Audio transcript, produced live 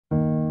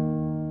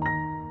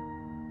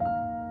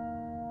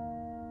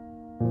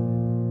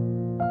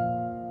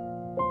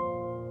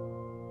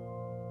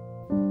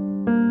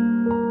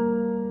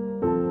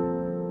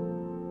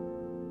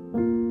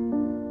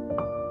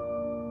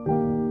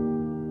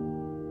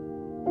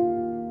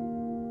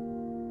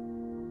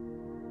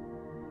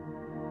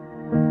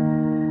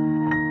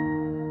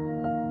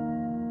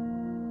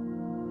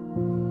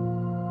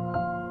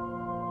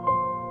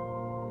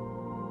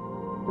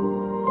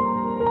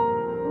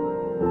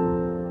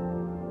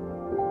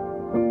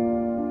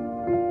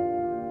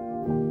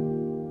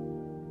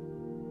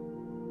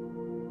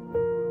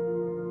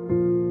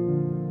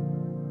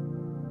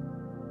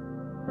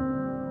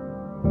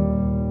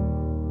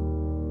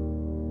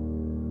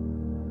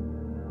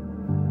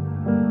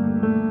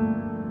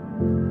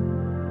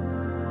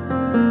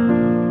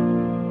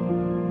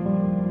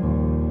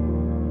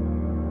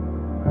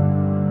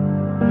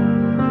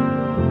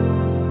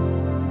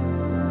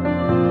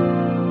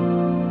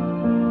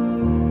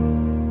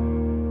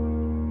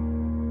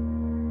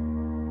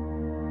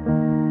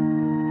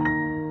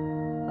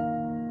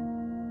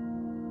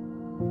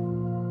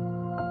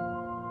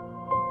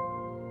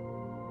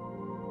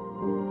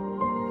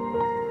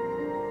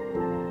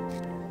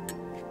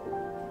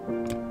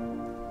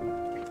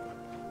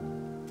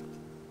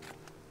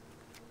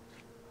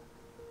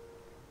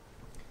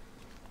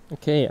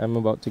Okay, I'm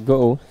about to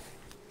go.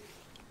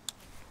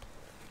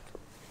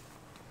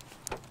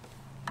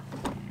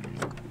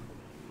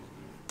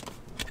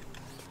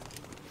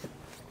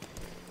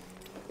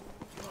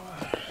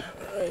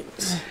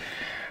 Alright.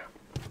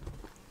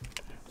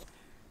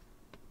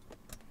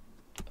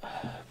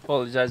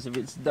 Apologize if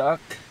it's dark,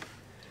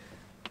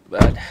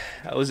 but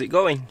how's it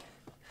going?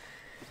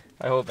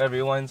 I hope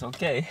everyone's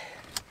okay.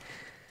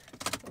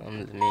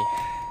 Let me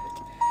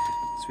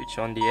switch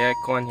on the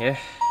aircon here.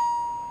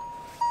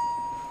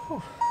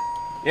 Whew.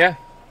 Yeah,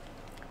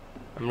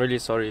 I'm really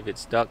sorry if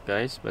it's dark,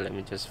 guys, but let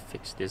me just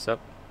fix this up.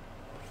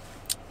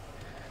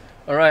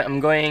 Alright, I'm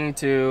going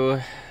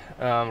to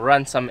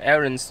run some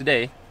errands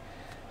today,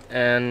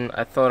 and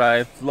I thought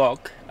I'd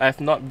vlog.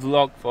 I've not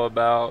vlogged for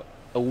about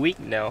a week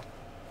now,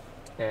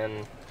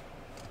 and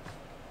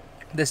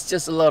there's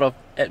just a lot of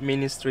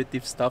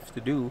administrative stuff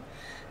to do,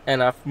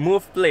 and I've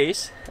moved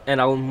place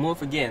and I'll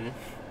move again.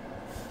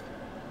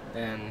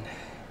 And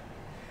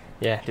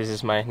yeah, this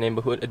is my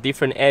neighborhood, a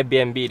different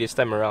Airbnb this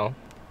time around.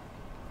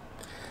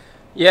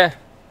 Yeah,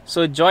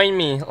 so join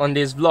me on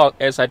this vlog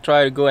as I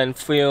try to go and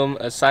film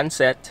a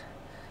sunset,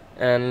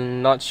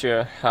 and not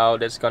sure how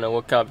that's gonna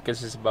work out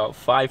because it's about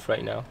 5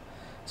 right now.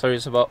 Sorry,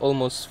 it's about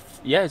almost,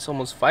 yeah, it's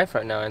almost 5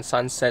 right now, and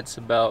sunset's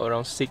about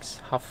around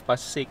 6, half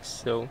past 6.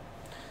 So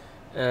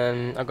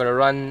and I gotta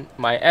run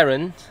my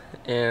errand,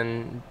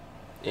 and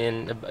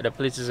the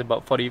place is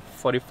about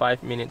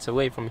 45 minutes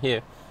away from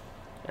here.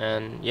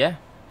 And yeah,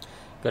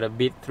 gotta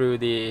beat through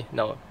the,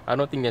 no, I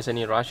don't think there's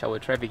any rush hour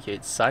traffic here.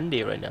 It's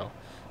Sunday right now.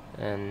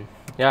 And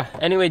yeah,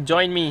 anyway,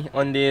 join me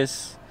on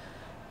this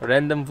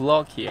random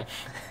vlog here.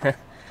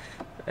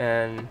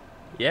 And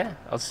yeah,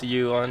 I'll see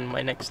you on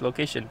my next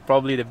location,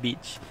 probably the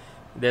beach.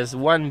 There's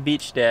one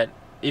beach that,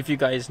 if you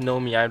guys know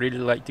me, I really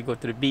like to go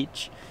to the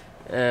beach,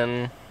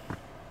 and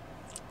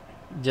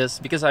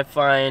just because I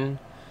find,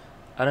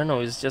 I don't know,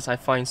 it's just I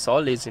find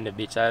solace in the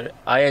beach.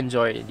 I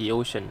enjoy the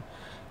ocean.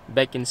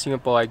 Back in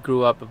Singapore, I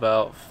grew up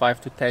about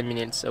 5 to 10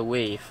 minutes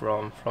away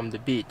from the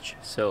beach.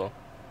 So,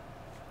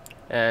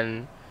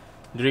 and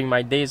during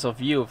my days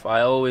of youth,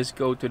 I always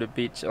go to the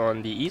beach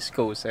on the East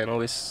Coast and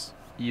always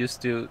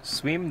used to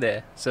swim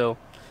there. So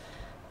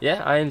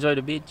yeah, I enjoy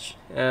the beach,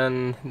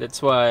 and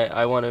that's why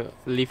I want to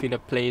live in a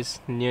place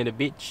near the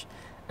beach.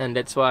 And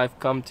that's why I've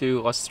come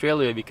to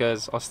Australia,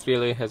 because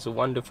Australia has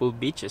wonderful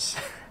beaches.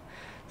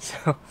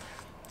 So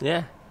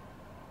yeah,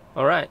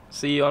 alright,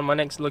 see you on my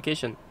next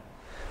location.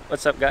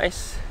 What's up,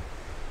 guys?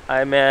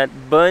 I'm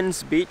at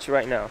Burns Beach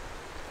right now,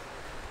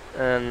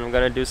 and I'm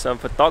gonna do some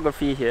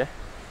photography here,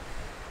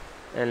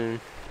 and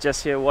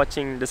just here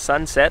watching the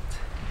sunset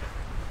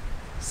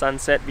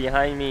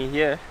behind me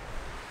here.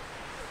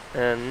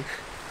 And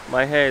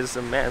my hair is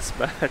a mess,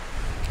 but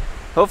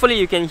hopefully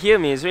you can hear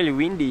me. It's really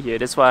windy here,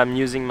 that's why I'm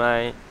using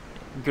my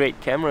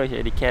great camera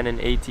here, the Canon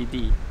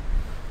ATD,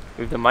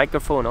 with the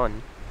microphone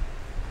on.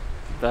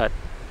 But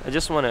I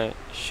just want to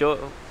show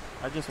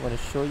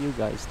you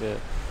guys the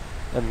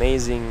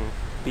amazing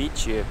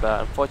beach here.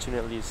 But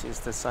unfortunately, since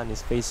the sun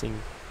is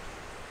facing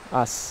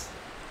us,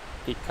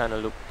 it kind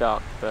of looks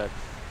dark. But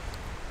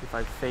if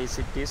I face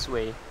it this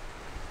way,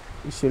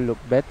 it should look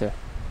better.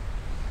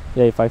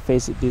 Yeah, if I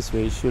face it this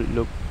way, it should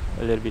look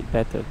a little bit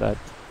better. But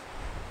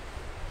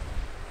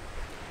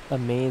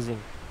amazing.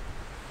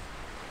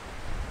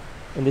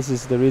 And this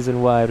is the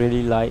reason why I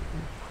really like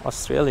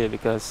Australia,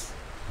 because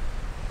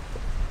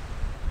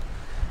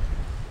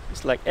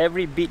it's like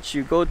every beach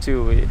you go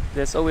to,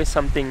 there's always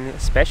something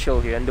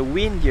special here. And the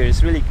wind here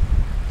is really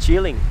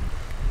chilling.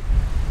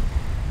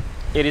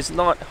 It is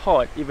not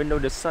hot, even though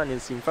the sun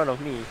is in front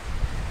of me.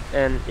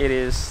 And it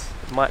is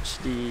March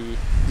the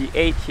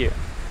 8th here,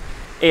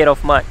 8th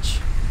of March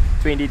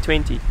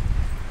 2020.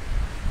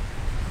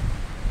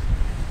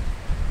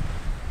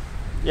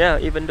 Yeah,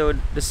 even though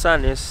the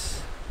sun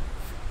is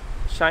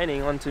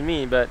shining onto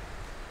me, but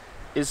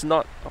it's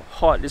not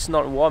hot, it's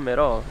not warm at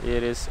all.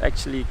 It is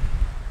actually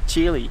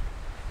chilly,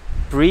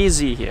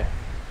 breezy here.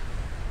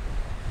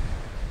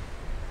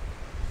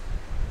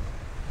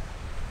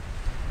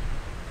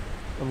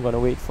 I'm gonna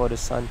wait for the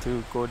sun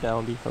to go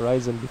down the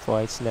horizon before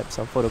I snap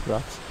some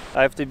photographs.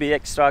 I have to be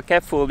extra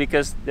careful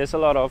because there's a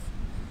lot of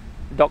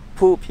dog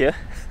poop here.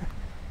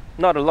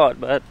 Not a lot,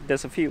 but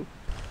there's a few.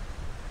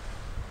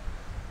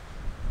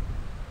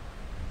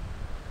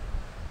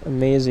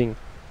 Amazing.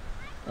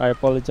 I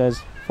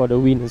apologize for the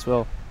wind as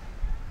well.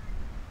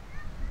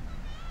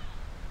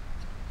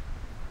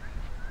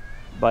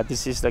 But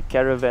this is the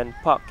caravan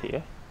park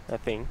here. I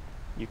think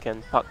you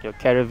can park your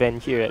caravan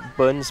here at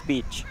Burns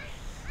Beach,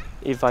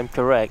 if I'm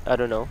correct. I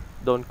don't know,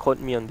 don't quote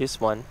me on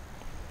this one,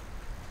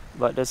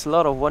 but there's a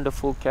lot of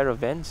wonderful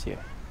caravans here.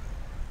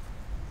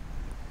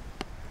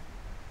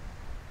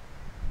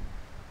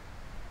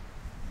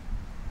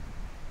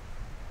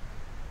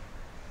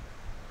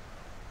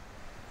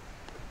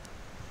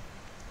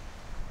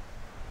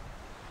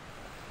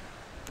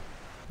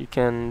 You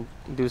can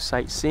do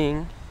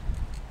sightseeing.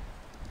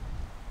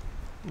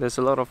 There's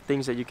a lot of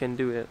things that you can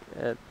do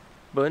at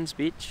Burns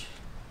Beach.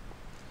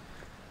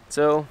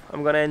 So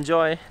I'm gonna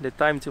enjoy the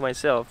time to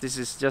myself. This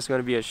is just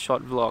gonna be a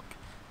short vlog.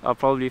 I'll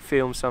probably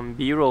film some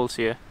b-rolls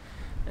here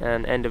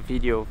and end the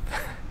video.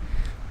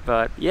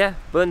 But yeah,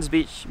 Burns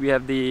Beach, we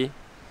have the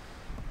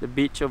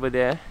beach over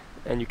there,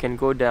 and you can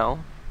go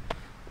down,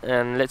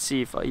 and let's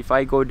see if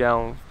I go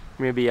down,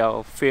 maybe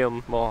I'll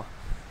film more.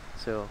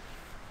 So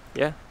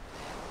yeah.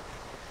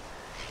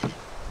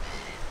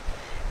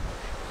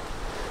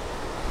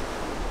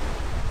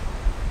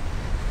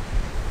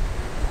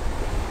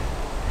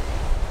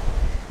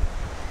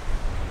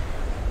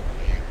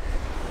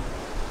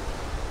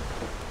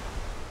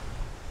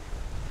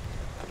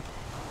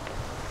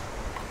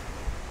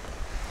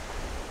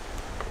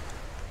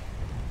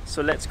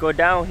 So let's go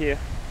down here.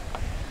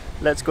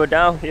 Let's go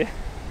down here.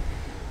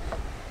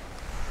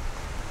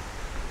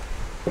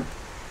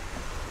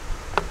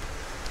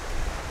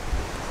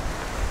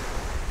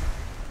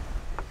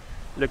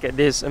 Look at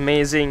this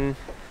amazing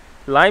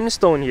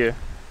limestone here.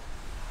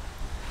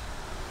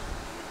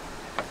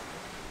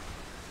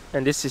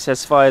 And this is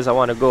as far as I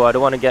want to go. I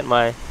don't want to get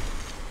my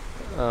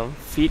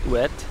feet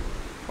wet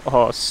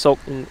or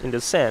soaked in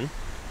the sand.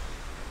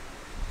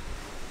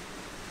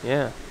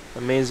 Yeah,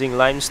 amazing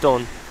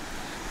limestone.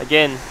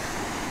 Again,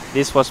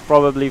 this was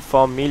probably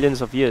from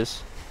millions of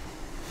years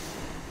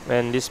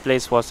when this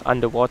place was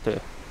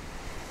underwater.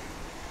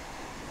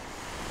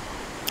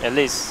 At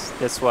least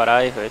that's what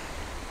I heard.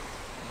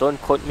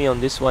 Don't quote me on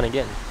this one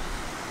again.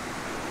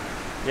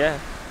 Yeah.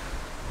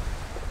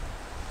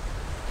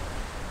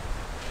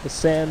 The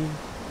sand.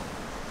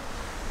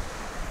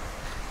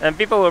 And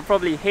people will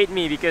probably hate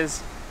me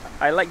because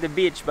I like the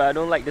beach but I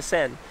don't like the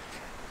sand.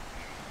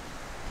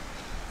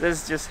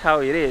 That's just how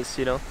it is,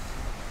 you know.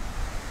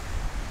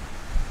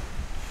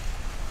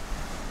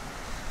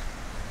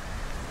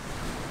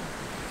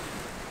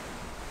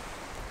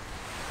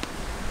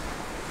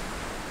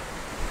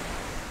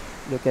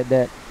 Look at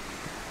that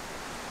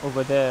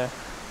over there,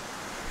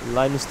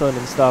 limestone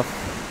and stuff.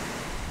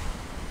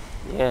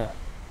 Yeah,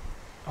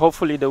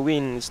 hopefully the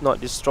wind is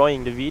not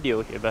destroying the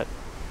video here, but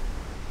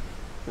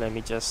let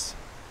me just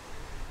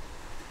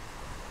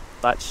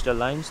touch the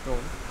limestone.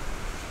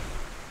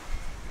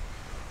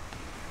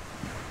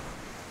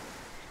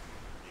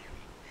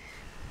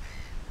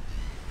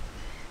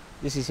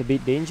 This is a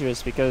bit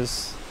dangerous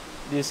because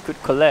this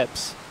could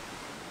collapse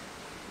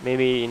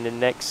maybe in the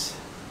next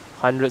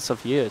hundreds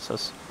of years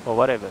or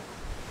whatever.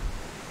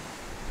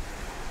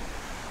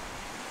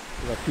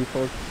 You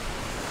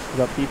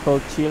got people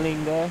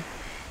chilling there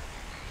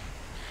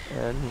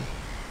and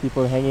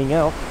people hanging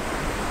out.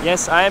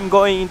 Yes, I am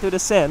going into the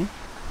sand.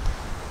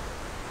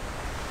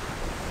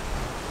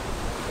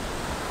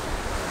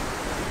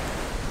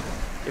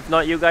 If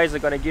not, you guys are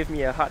gonna give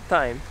me a hard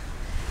time.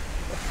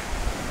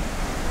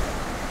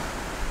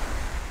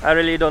 I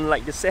really don't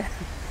like the sand.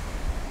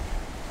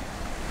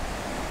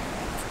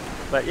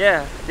 But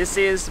yeah, this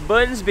is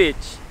Burns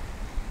Beach,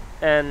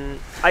 and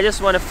I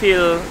just want to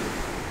feel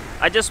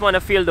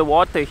the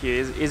water here.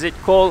 Is it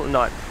cold or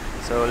not?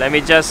 So let me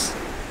just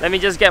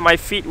get my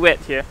feet wet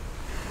here.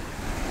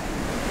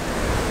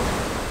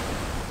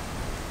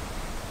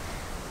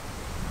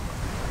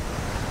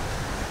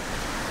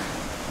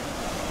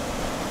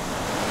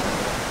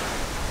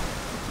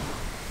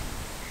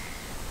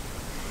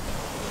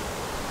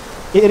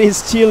 It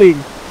is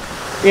chilling.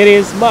 It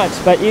is much,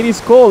 but it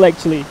is cold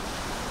actually.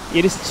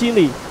 It is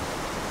chilly.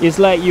 It's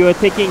like you are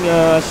taking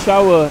a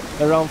shower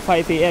around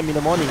 5 AM in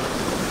the morning.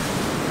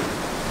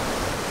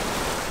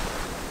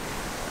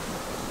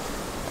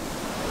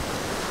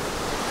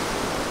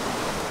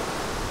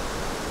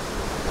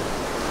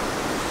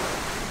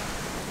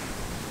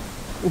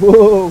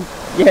 Whoa!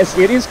 Yes,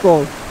 it is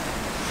cold.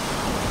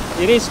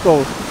 It is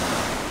cold.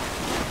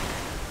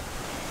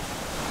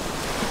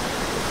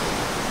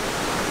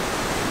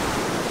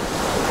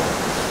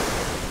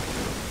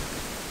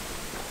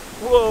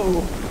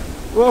 Whoa!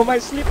 Whoa, my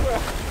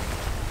slipper!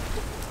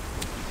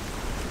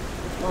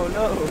 Oh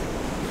no!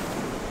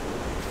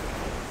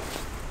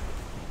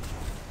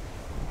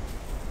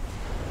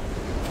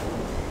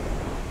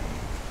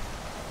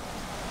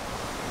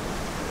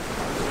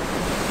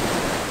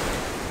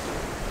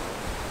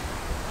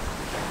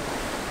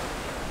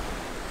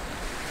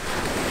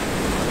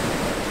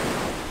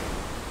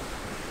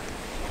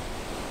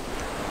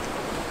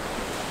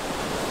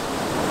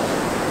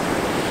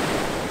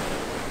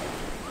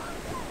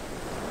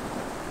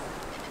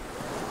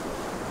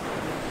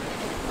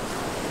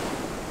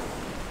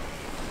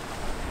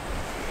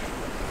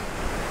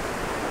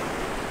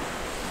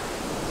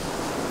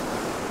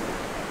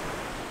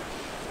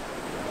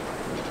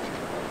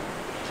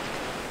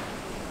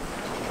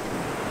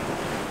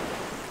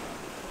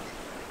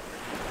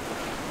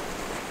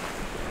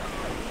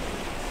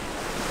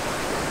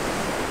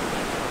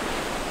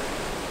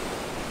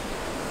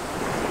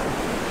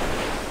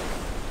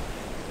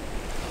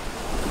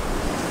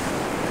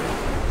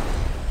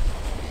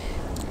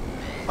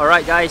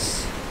 Alright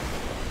guys,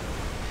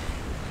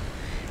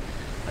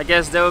 I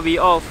guess that will be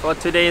all for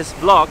today's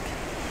vlog,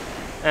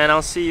 and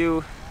I'll see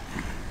you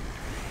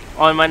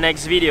on my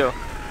next video.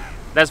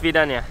 Let's be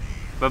done, yeah.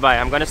 Bye bye.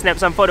 I'm gonna snap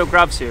some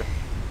photographs here.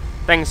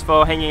 Thanks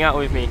for hanging out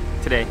with me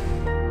today.